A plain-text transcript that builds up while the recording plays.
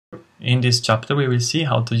In this chapter we will see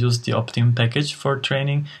how to use the optim package for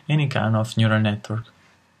training any kind of neural network.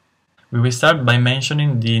 We will start by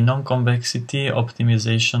mentioning the non-convexity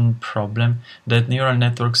optimization problem that neural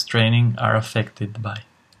networks training are affected by.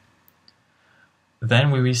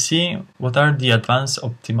 Then we will see what are the advanced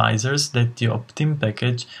optimizers that the optim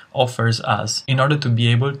package offers us in order to be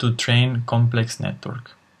able to train complex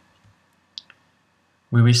network.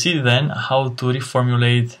 We will see then how to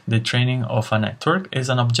reformulate the training of a network as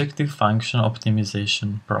an objective function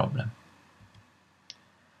optimization problem.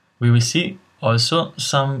 We will see also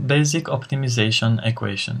some basic optimization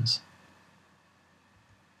equations.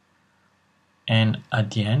 And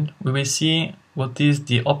at the end, we will see what is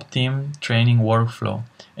the optim training workflow.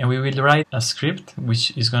 And we will write a script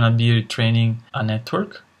which is going to be training a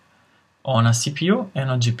network on a CPU and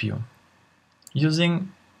a GPU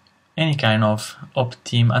using any kind of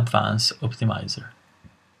optim advanced optimizer.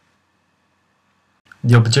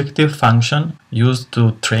 The objective function used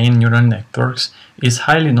to train neural networks is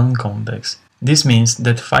highly non-convex. This means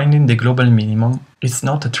that finding the global minimum is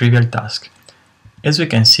not a trivial task. As we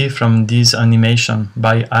can see from this animation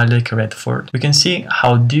by Alec Redford, we can see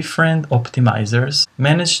how different optimizers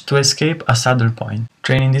manage to escape a saddle point.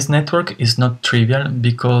 Training this network is not trivial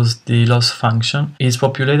because the loss function is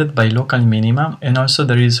populated by local minima, and also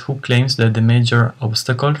there is who claims that the major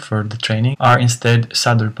obstacle for the training are instead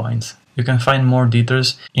saddle points. You can find more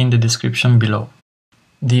details in the description below.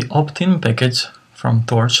 The optim package from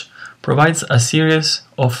Torch provides a series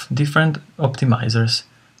of different optimizers.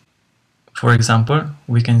 For example,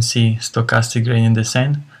 we can see stochastic gradient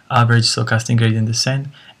descent, average stochastic gradient descent,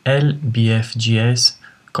 LBFGS,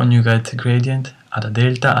 conjugate gradient, ADA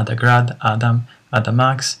delta, ADA grad, ADAM, ADA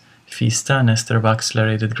max, FISTA, Nestor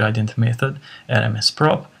accelerated gradient method, RMS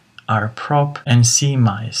prop, R prop, and C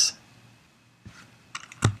mice.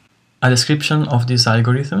 A description of these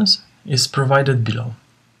algorithms is provided below.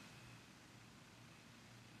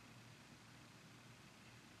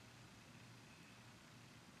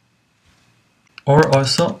 Or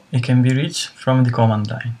also it can be reached from the command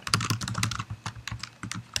line.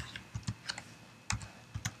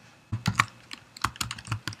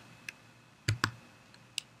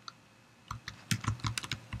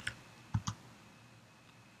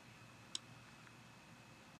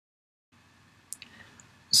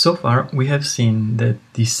 So far we have seen that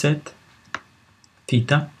the set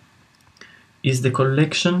theta is the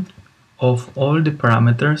collection of all the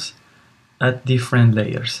parameters at different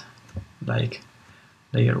layers, like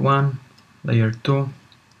layer 1, layer 2,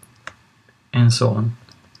 and so on,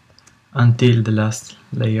 until the last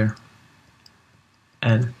layer,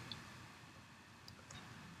 L.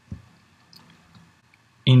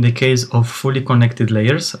 In the case of fully connected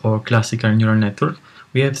layers or classical neural network,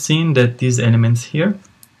 we have seen that these elements here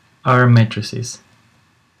are matrices.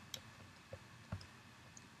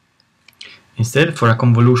 Instead, for a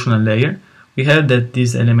convolutional layer, we have that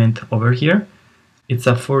this element over here, it's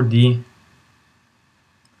a 4D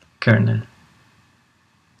kernel.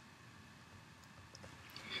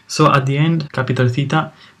 So at the end, capital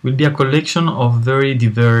theta will be a collection of very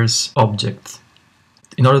diverse objects.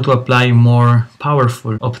 In order to apply more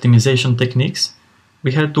powerful optimization techniques,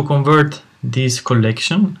 we had to convert this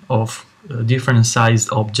collection of different sized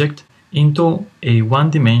objects into a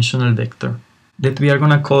one-dimensional vector that we are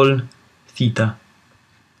going to call theta,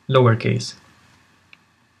 lowercase,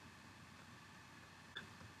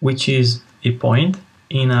 which is a point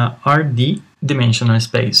in a RD dimensional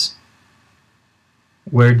space,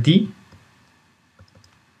 where D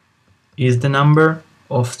is the number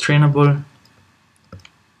of trainable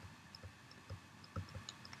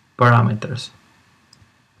parameters.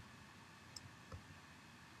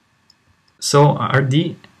 So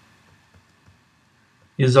RD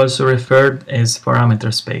is also referred as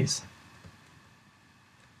parameter space.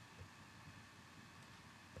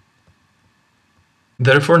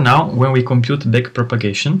 Therefore now, when we compute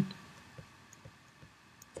backpropagation,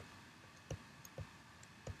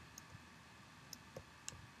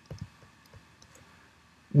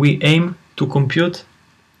 we aim to compute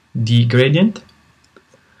the gradient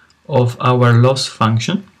of our loss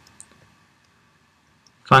function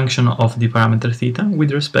of the parameter theta with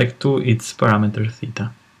respect to its parameter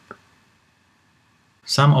theta.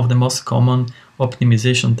 Some of the most common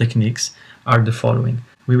optimization techniques are the following.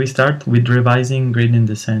 We will start with revising gradient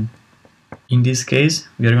descent. In this case,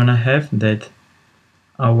 we are going to have that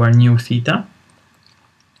our new theta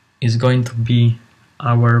is going to be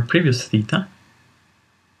our previous theta,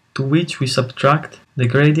 to which we subtract the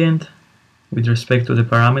gradient with respect to the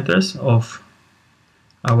parameters of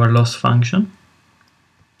our loss function,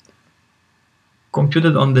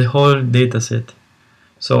 computed on the whole dataset.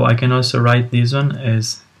 So I can also write this one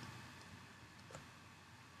as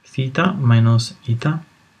theta minus eta,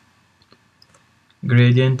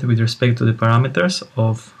 gradient with respect to the parameters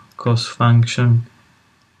of cost function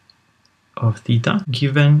of theta,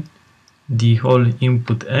 given the whole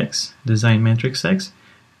input x, design matrix x,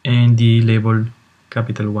 and the label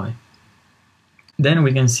capital Y. Then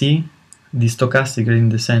we can see the stochastic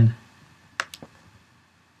gradient descent.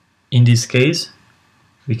 In this case,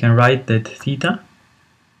 we can write that theta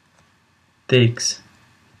takes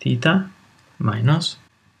theta minus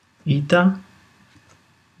eta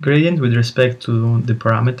gradient with respect to the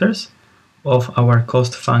parameters of our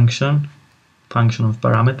cost function of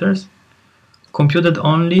parameters, computed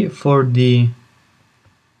only for the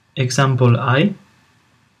example I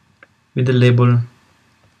with the label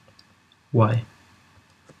Y.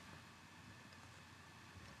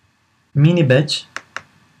 Mini batch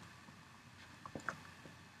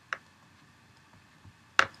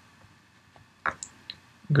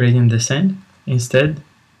gradient descent instead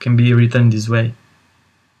can be written this way.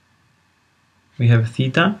 We have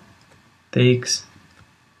theta takes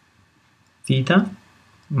theta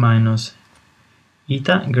minus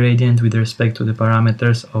eta gradient with respect to the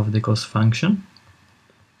parameters of the cost function.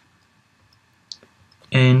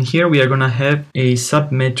 And here we are going to have a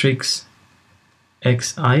submatrix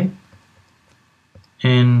xi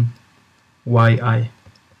and yi.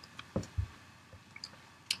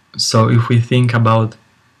 So if we think about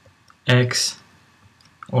x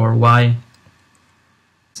or y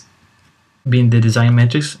being the design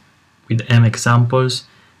matrix with m examples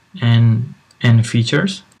and n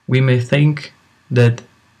features, we may think that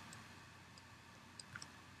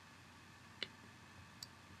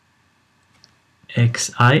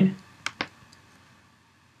xi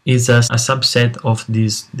is a subset of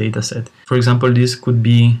this dataset. For example, this could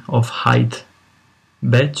be of height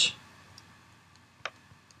batch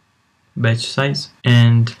size,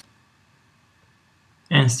 and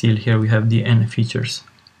still here we have the n features.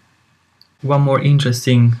 One more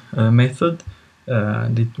interesting method,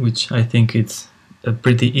 which I think it's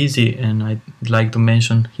pretty easy and I'd like to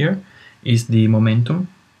mention here, is the momentum,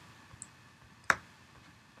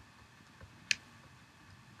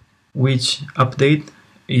 which update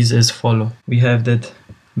is as follow. We have that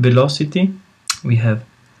velocity, we have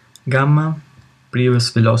gamma previous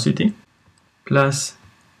velocity plus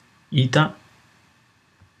eta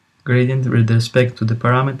gradient with respect to the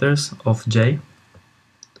parameters of j.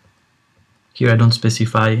 Here I don't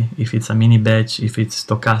specify if it's a mini batch, if it's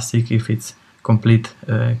stochastic, if it's complete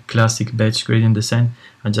classic batch gradient descent.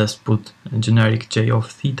 I just put a generic j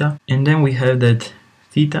of theta, and then we have that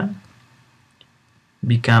theta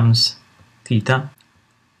becomes theta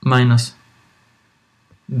minus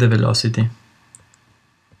the velocity.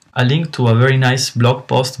 A link to a very nice blog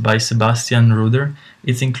post by Sebastian Ruder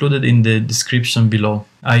is included in the description below.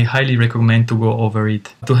 I highly recommend to go over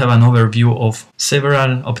it to have an overview of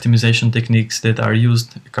several optimization techniques that are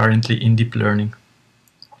used currently in deep learning.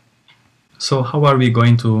 So how are we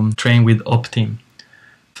going to train with Optim?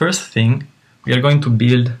 First thing, we are going to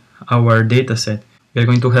build our dataset. We are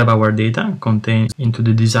going to have our data contained into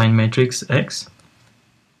the design matrix X.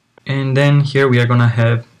 And then here we are going to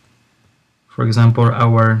have, for example,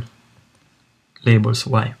 our labels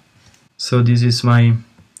Y. So this is my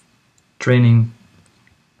training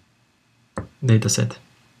dataset.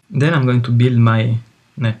 Then I'm going to build my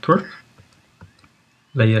network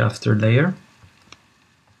layer after layer.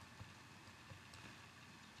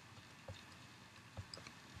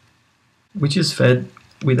 Which is fed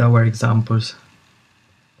with our examples.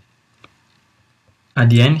 At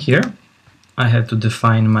the end here, I have to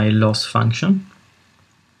define my loss function,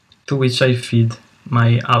 to which I feed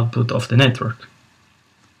my output of the network.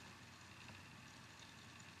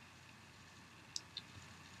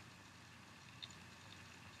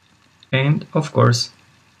 And of course,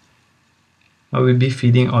 I will be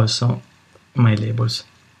feeding also my labels.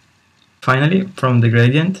 Finally, from the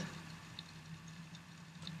gradient,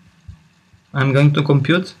 I'm going to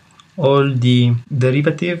compute all the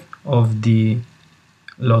derivative of the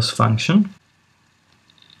loss function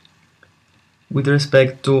with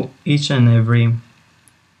respect to each and every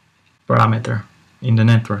parameter in the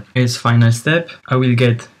network. As final step, I will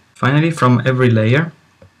get finally from every layer,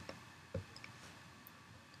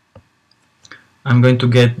 I'm going to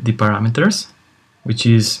get the parameters, which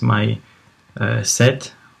is my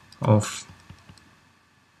set of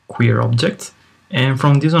queer objects. And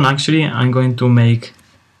from this one, actually, I'm going to make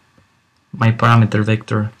my parameter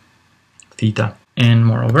vector theta. And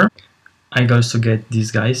moreover, I also get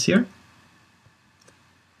these guys here.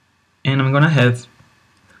 And I'm going to have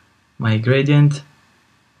my gradient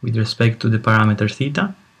with respect to the parameter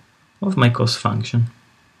theta of my cost function.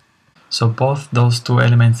 So both those two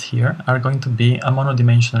elements here are going to be a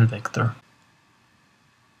monodimensional vector,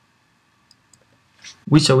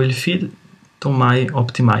 which I will feed to my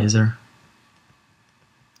optimizer.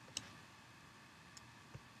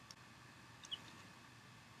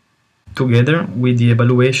 Together with the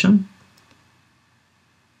evaluation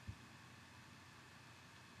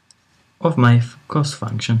of my cost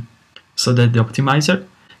function, so that the optimizer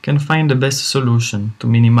can find the best solution to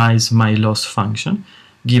minimize my loss function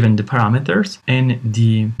given the parameters and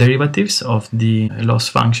the derivatives of the loss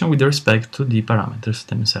function with respect to the parameters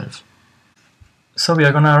themselves. So we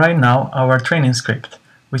are going to write now our training script,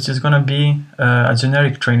 which is going to be a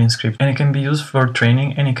generic training script, and it can be used for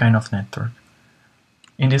training any kind of network.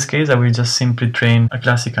 In this case, I will just simply train a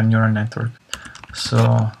classical neural network.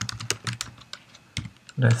 So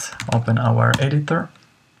let's open our editor,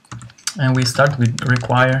 and we start with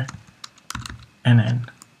require NN.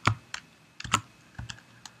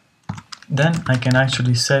 Then I can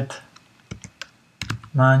actually set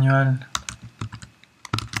manual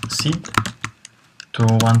seed to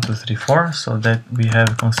 1, 2, 3, 4, so that we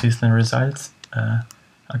have consistent results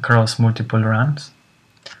across multiple runs.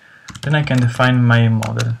 Then I can define my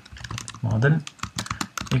model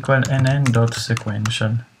equal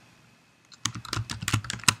nn.sequential.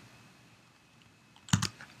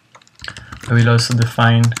 I will also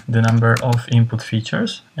define the number of input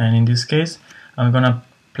features, and in this case I'm gonna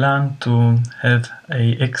plan to have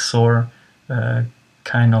a XOR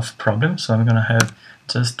kind of problem, so I'm gonna have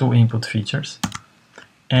just 2 input features,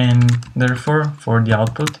 and therefore for the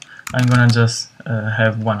output I'm gonna just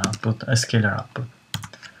have one output, a scalar output.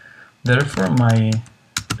 Therefore my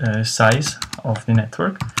size of the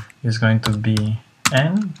network is going to be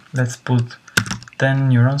n. Let's put 10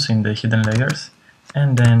 neurons in the hidden layers,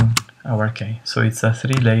 and then our k. So it's a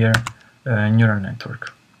 3-layer neural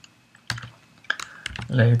network.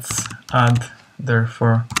 Let's add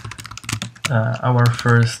therefore our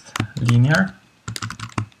first linear,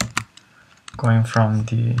 going from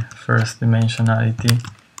the first dimensionality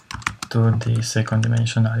to the second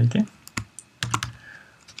dimensionality.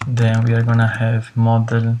 Then we are gonna have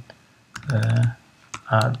model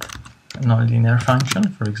add nonlinear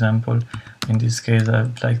function. For example, in this case I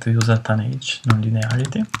would like to use a tanh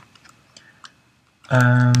nonlinearity.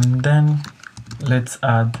 Then let's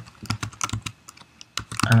add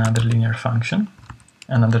another linear function,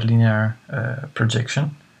 another linear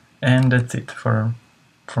projection, and that's it for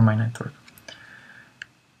my network.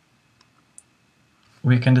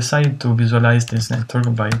 We can decide to visualize this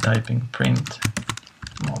network by typing print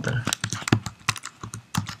model.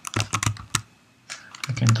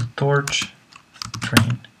 I can do torch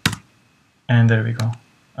train, and there we go,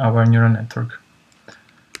 our neural network.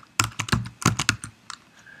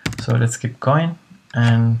 So let's keep going,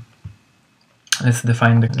 and let's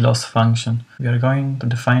define the loss function. We are going to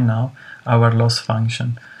define now our loss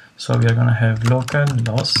function. So we are going to have local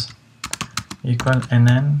loss equal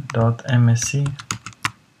nn.msc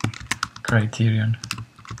criterion.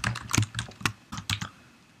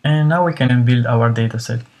 And now we can build our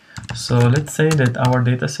dataset. So let's say that our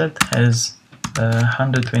dataset has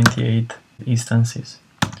 128 instances.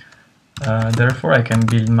 Therefore I can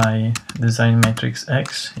build my design matrix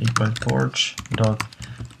X equal torch dot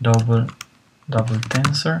double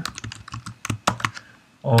tensor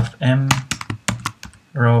of m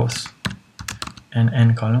rows and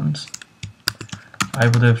n columns. I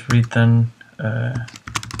would have written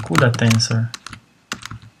CUDA tensor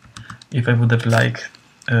if I would have liked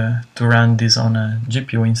to run this on a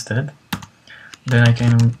GPU instead. Then I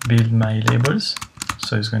can build my labels.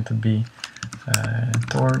 So it's going to be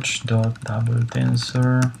torch.double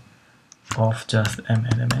tensor of just m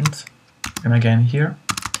elements. And again here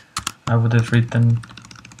I would have written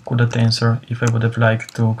CUDA tensor if I would have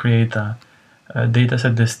liked to create a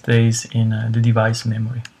dataset that stays in the device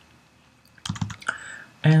memory.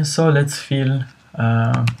 And so let's fill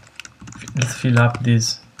up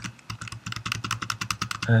this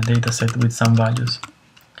dataset with some values.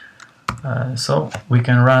 So we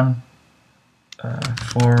can run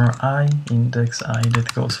for I, index I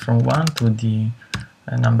that goes from 1 to the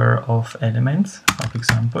number of elements of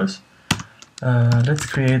examples. Let's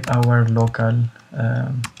create our local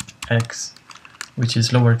x, which is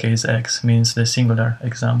lowercase x, means the singular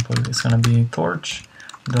example. It's going to be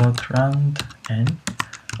torch.rand n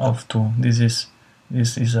of 2. This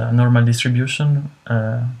is a normal distribution,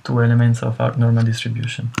 2 elements of our normal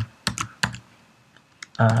distribution.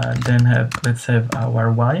 Then let's have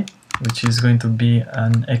our y, which is going to be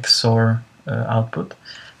an XOR output.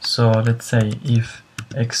 So let's say if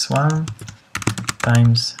x1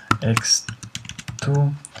 times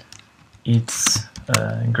x2 it's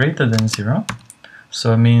greater than 0,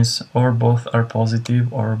 so it means or both are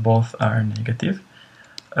positive or both are negative,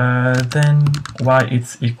 then y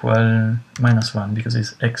is equal -1 because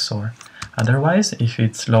it's XOR. Otherwise, if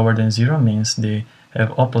it's lower than 0, means they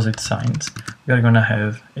have opposite signs, we are gonna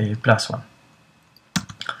have a +1.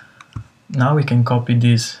 Now we can copy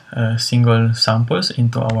these single samples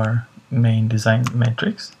into our main design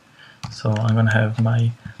matrix. So I'm gonna have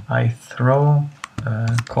my ith row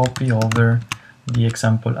copy over the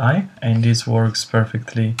example I, and this works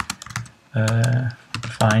perfectly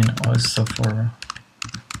fine also for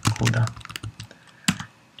CUDA.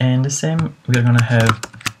 And the same, we are gonna have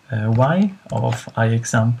y of I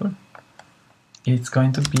example. It's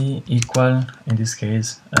going to be equal, in this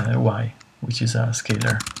case, y, which is a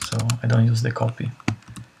scalar, so I don't use the copy.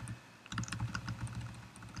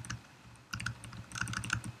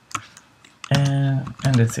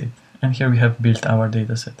 And that's it. And here we have built our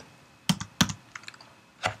dataset.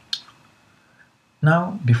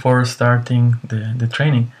 Now, before starting the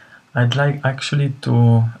training, I'd like actually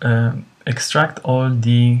to extract all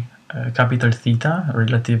the capital theta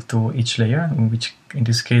relative to each layer, which in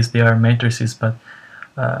this case they are matrices, but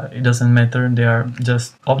it doesn't matter, they are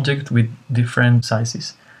just objects with different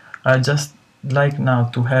sizes. I just like now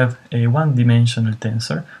to have a one-dimensional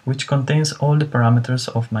tensor which contains all the parameters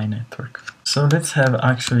of my network. So let's have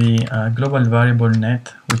actually a global variable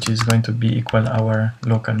net, which is going to be equal our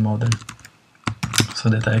local model, so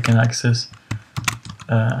that I can access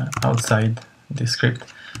outside the script.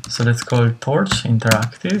 So let's call torch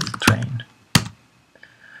interactive train.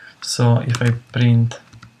 So if I print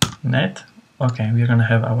net, okay, we're gonna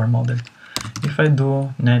have our model. If I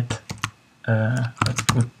do net, let's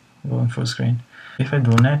go in full screen. If I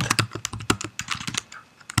do net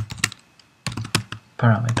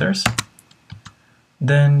parameters,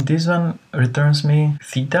 then this one returns me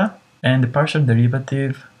theta and the partial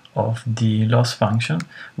derivative of the loss function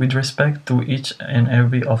with respect to each and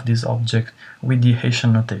every of these objects with the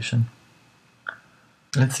Hessian notation.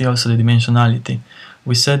 Let's see also the dimensionality.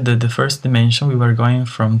 We said that the first dimension we were going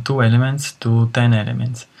from 2 elements to 10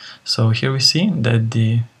 elements. So here we see that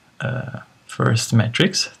the first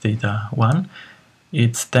matrix, theta 1,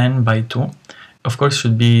 it's 10 by 2. Of course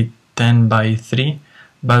should be 10 by 3,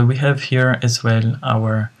 but we have here as well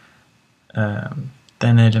our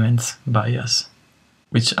 10 elements bias,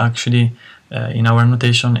 which actually in our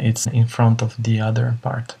notation it's in front of the other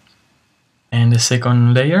part. And the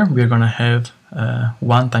second layer we're gonna have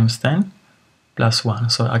 1 times 10 plus 1,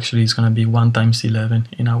 so actually it's gonna be 1 times 11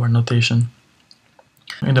 in our notation.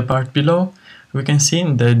 In the part below we can see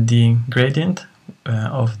that the gradient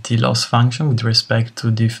of the loss function with respect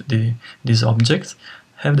to these objects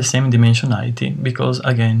have the same dimensionality because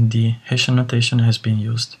again the Hessian notation has been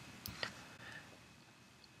used.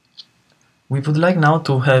 We would like now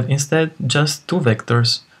to have instead just 2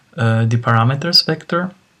 vectors, the parameters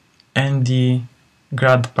vector and the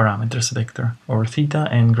grad parameters vector, or theta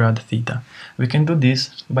and grad theta. We can do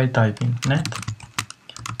this by typing net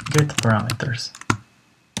get parameters.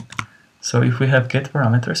 So if we have get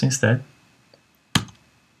parameters instead,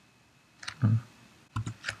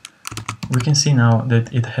 we can see now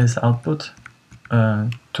that it has output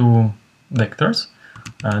 2 vectors.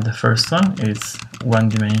 The first one is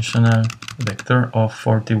one-dimensional vector of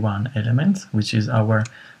 41 elements, which is our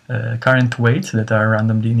current weights that are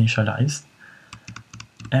randomly initialized.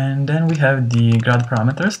 And then we have the grad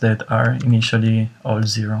parameters that are initially all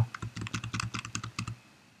 0,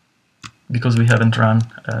 because we haven't run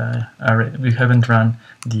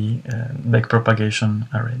the backpropagation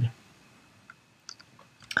already.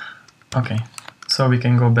 Okay, so we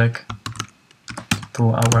can go back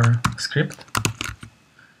to our script.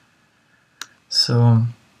 So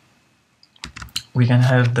we can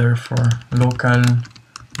have therefore local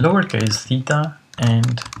lowercase theta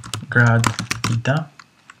and grad theta.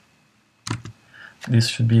 This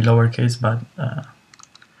should be lowercase, but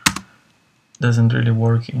doesn't really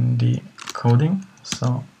work in the coding.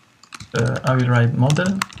 So I will write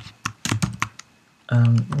model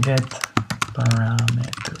get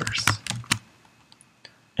parameters,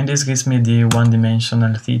 and this gives me the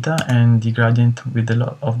one-dimensional theta and the gradient with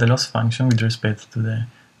of the loss function with respect to the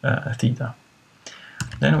theta.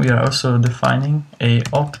 Then we are also defining a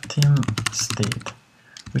optim state,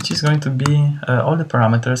 which is going to be all the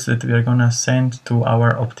parameters that we are going to send to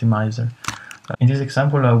our optimizer. In this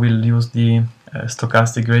example I will use the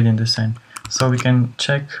stochastic gradient descent, so we can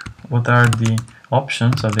check what are the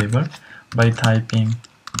options available by typing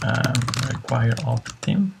require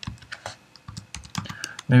optim.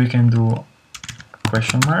 Then we can do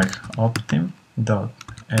question mark optim.sgt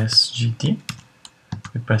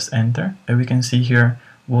we press enter, and we can see here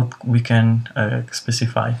what we can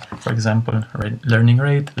specify. For example, learning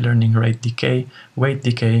rate decay, weight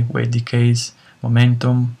decays,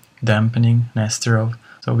 momentum, dampening, Nesterov.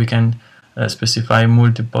 So we can specify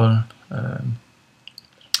multiple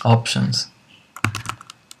options.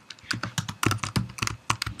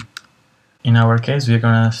 In our case, we're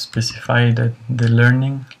gonna specify that the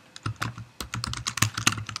learning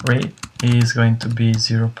rate is going to be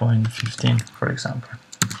 0.15, for example.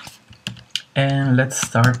 And let's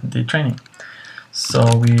start the training.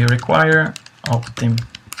 So we require optim,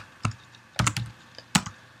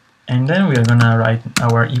 and then we are gonna write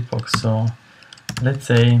our epoch. So let's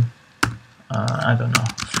say I don't know,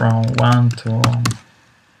 from 1 to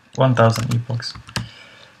 1000 epochs.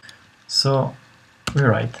 So we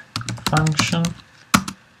write function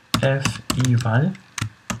f_eval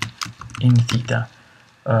in theta.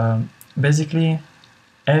 Basically,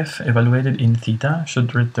 f evaluated in theta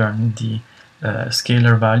should return the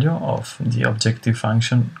scalar value of the objective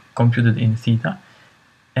function computed in theta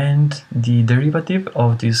and the derivative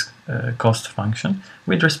of this cost function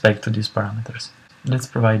with respect to these parameters. Let's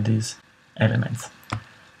provide these elements.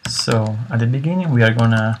 So at the beginning we are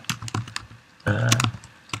gonna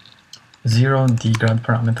zero the grad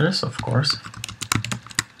parameters, of course,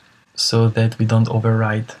 so that we don't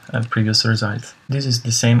overwrite previous results. This is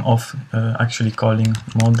the same of actually calling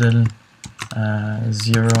model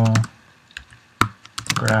zero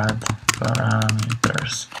grad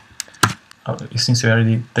parameters. Since we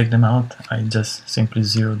already take them out, I just simply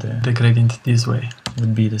zero the gradient this way,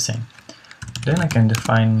 would be the same. Then I can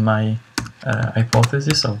define my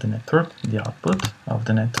hypothesis of the network, the output of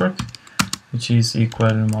the network, which is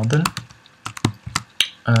equal model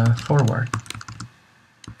forward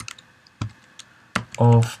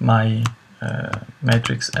of my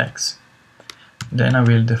matrix X. Then I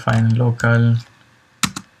will define local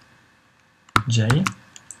J,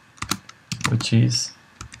 which is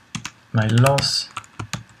my loss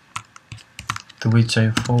to which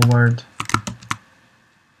I forward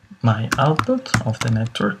my output of the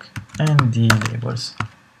network and the labels.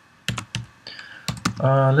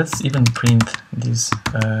 Let's even print this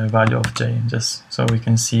value of J, just so we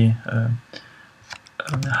can see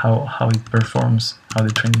how it performs, how the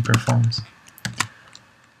training performs.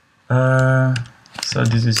 So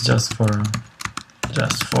this is just for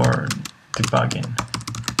debugging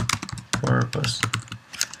purpose.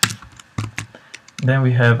 Then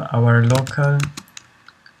we have our local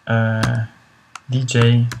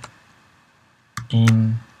dj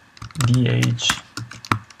in dhx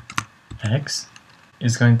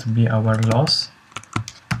is going to be our loss,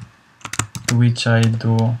 to which I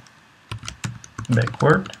do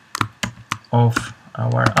backward of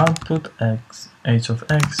our output x, h of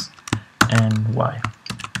x and y.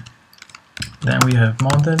 Then we have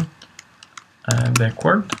model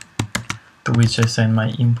backward, to which I send my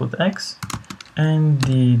input x, and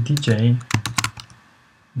the dj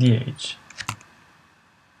dh.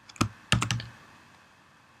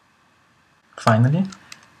 Finally,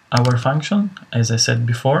 our function, as I said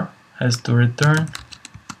before, has to return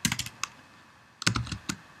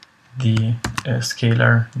the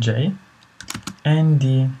scalar j and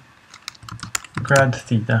the grad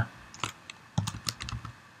theta.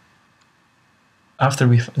 After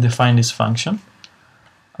we define this function,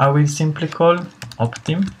 I will simply call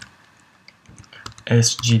optim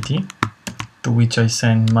sgt, to which I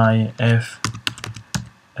send my f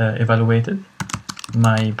evaluated,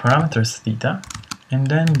 my parameters theta, and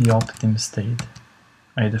then the optim state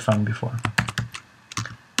I defined before.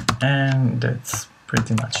 And that's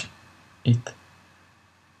pretty much it.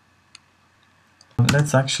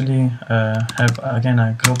 Let's actually have again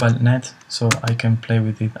a global net, so I can play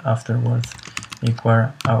with it afterwards,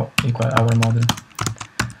 equal our model.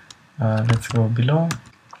 Let's go below.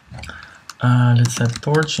 Let's have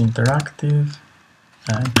torch, interactive,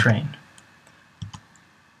 and train.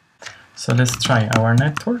 So let's try our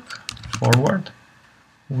network forward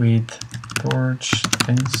with torch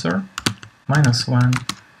tensor -1,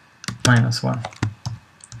 -1.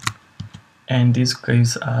 And this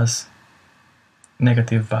gives us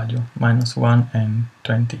negative value, -1 and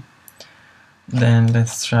 20. Then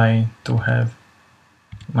let's try to have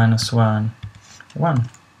 -1, 1.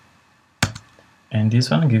 And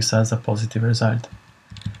this one gives us a positive result.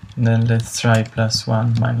 Then let's try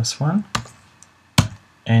 +1, -1.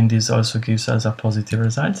 And this also gives us a positive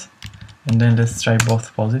result. And then let's try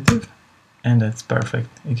both positive, and that's perfect.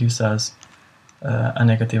 It gives us a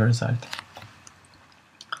negative result.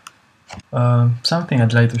 Something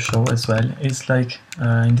I'd like to show as well is like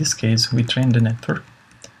in this case we trained the network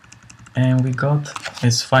and we got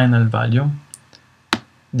its final value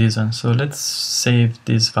this one. So let's save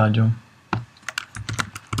this value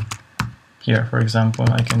here. For example,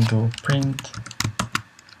 I can do print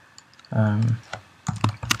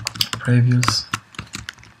previous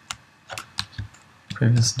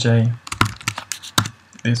j,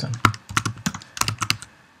 this one.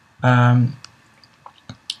 And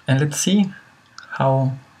let's see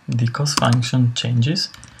how the cost function changes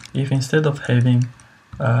if instead of having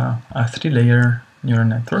a 3-layer neural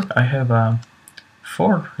network, I have a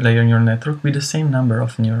 4-layer neural network with the same number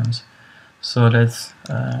of neurons. So let's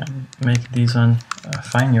make this one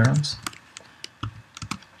 5 neurons.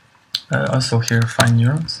 Also here 5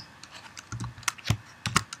 neurons.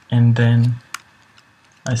 And then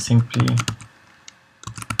I simply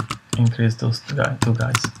increase those two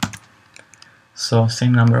guys. So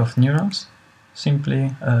same number of neurons, simply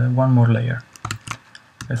one more layer.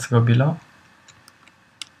 Let's go below.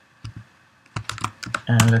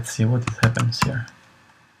 And let's see what happens here.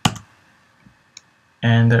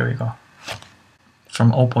 And there we go.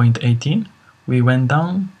 From 0.18 we went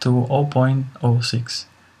down to 0.06.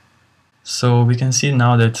 So we can see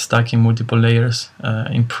now that stacking multiple layers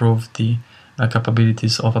improve the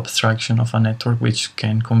capabilities of abstraction of a network, which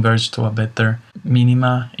can converge to a better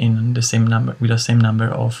minima in the same number with the same number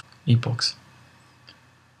of epochs.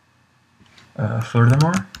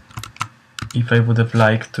 Furthermore, if I would have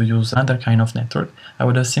liked to use another kind of network, I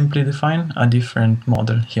would have simply defined a different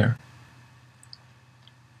model here.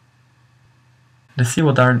 Let's see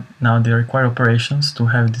what are now the required operations to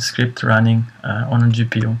have the script running on a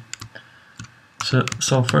GPU.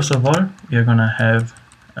 So first of all, we are gonna have,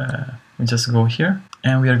 we just go here,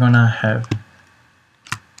 and we are gonna have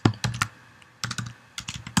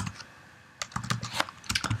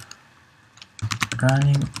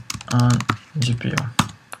running on GPU.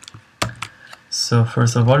 So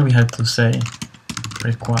first of all, we have to say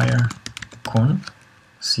require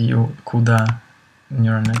CUDA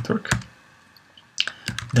neural network.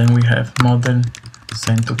 Then we have model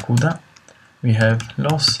send to CUDA. We have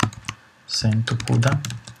loss send to CUDA.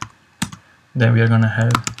 Then we are gonna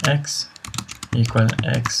have x equal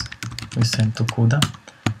x we send to CUDA,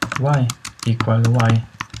 y equal y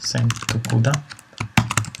send to CUDA,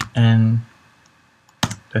 and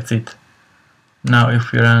that's it. Now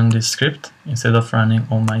if we run this script, instead of running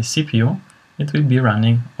on my CPU, it will be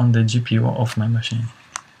running on the GPU of my machine.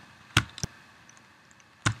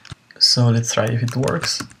 So let's try if it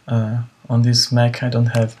works. On this Mac I don't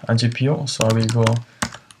have a GPU, so I will go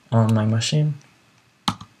on my machine.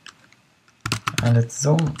 And let's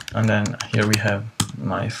zoom, and then here we have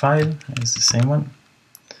my file, it's the same one.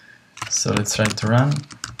 So let's try to run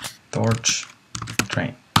torch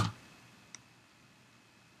train.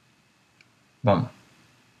 Boom.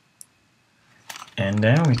 And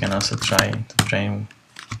then we can also try to train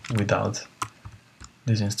without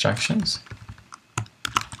these instructions.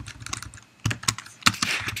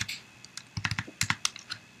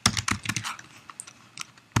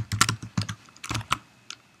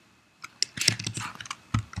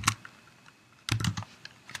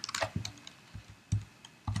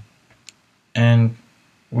 And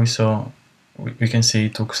we can see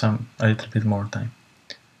it took a little bit more time.